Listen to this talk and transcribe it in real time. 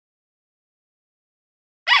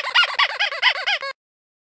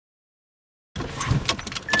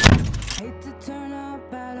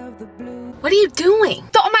What are you doing?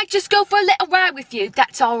 Thought I might just go for a little ride with you,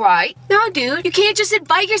 that's alright. No, dude, you can't just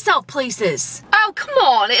invite yourself places. Oh, come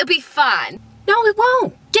on, it'll be fun. No, it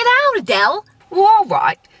won't. Get out, Adele. Well,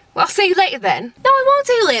 alright. Well, I'll see you later then. No, I won't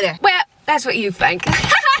see you later. Well, that's what you think.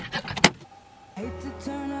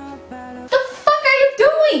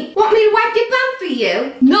 Doing? Want me to wipe your bum for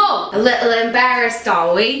you? No. A little embarrassed,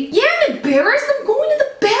 are we? Yeah, I'm embarrassed. I'm going to the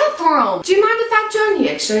bathroom. Do you mind if I join you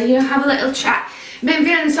actually? Have a little chat. Been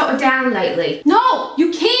feeling sort of down lately. No, you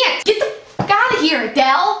can't. Get the fuck out of here,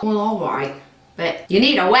 Adele. Well, alright. But you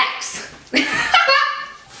need a wax.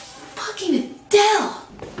 Fucking Adele.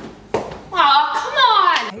 Aw, come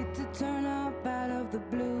on.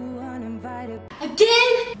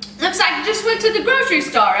 Again? Looks like you just went to the grocery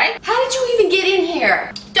store, eh? How did you even get in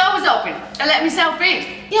here? Door was open. I let myself in.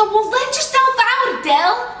 Yeah, well, let yourself out,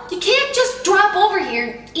 Adele. You can't just drop over here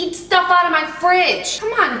and eat stuff out of my fridge.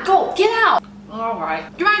 Come on, go. Get out. All right.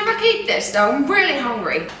 Do you mind if I keep this, though? I'm really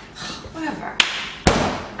hungry. Whatever.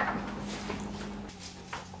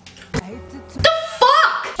 The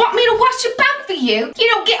fuck? Want me to wash your bum for you? You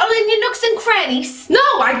don't get all in your nooks and crannies?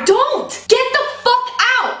 No, I don't. Get the fuck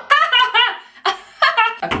out.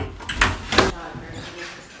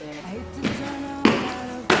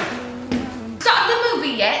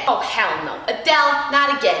 Yet? Oh, hell no. Adele,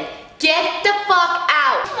 not again. Get the fuck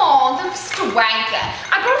out. Come on, don't wanker.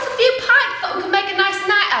 I brought us a few pints so we can make a nice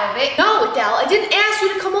night out of it. No, Adele, I didn't ask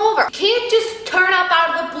you to come over. You can't just turn up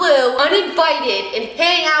out of the blue, uninvited, and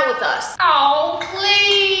hang out with us. Oh,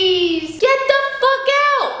 please. Get the fuck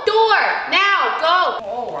out. Door, now, go.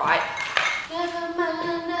 All right. Never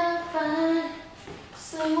mind, I'll find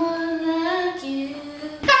someone like you.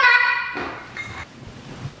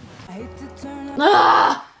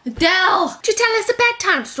 Ugh, Adele! Just tell us a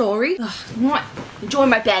bedtime story. Ugh, what? Enjoy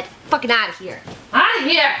my bed. Fucking out of here. Out of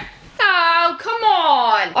here! Oh, come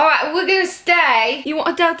on! Alright, we're gonna stay. You want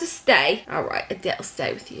Adele to stay? Alright, Adele,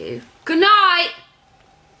 stay with you. Good night!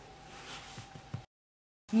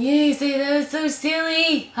 You say that was so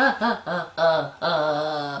silly. Ha ha ha ha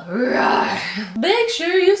ha. Make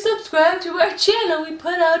sure you subscribe to our channel. We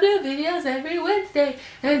put out new videos every Wednesday.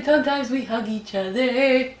 And sometimes we hug each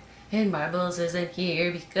other. And Marbles isn't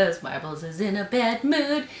here because Marbles is in a bad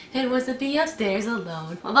mood and wants to be upstairs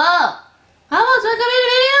alone. Marbles! Marbles, wanna come in the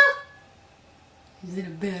video? He's in a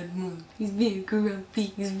bad mood. He's very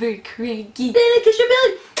grumpy. He's very cranky. Then I kiss your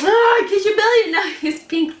belly. Oh, I kiss your belly. And now he has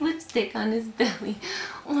pink lipstick on his belly.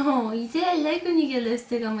 Oh, you say I like when you get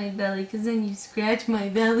lipstick on my belly because then you scratch my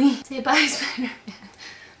belly. Say bye, Spider-Man.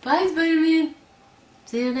 Bye, Spider-Man.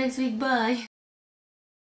 See you next week. Bye.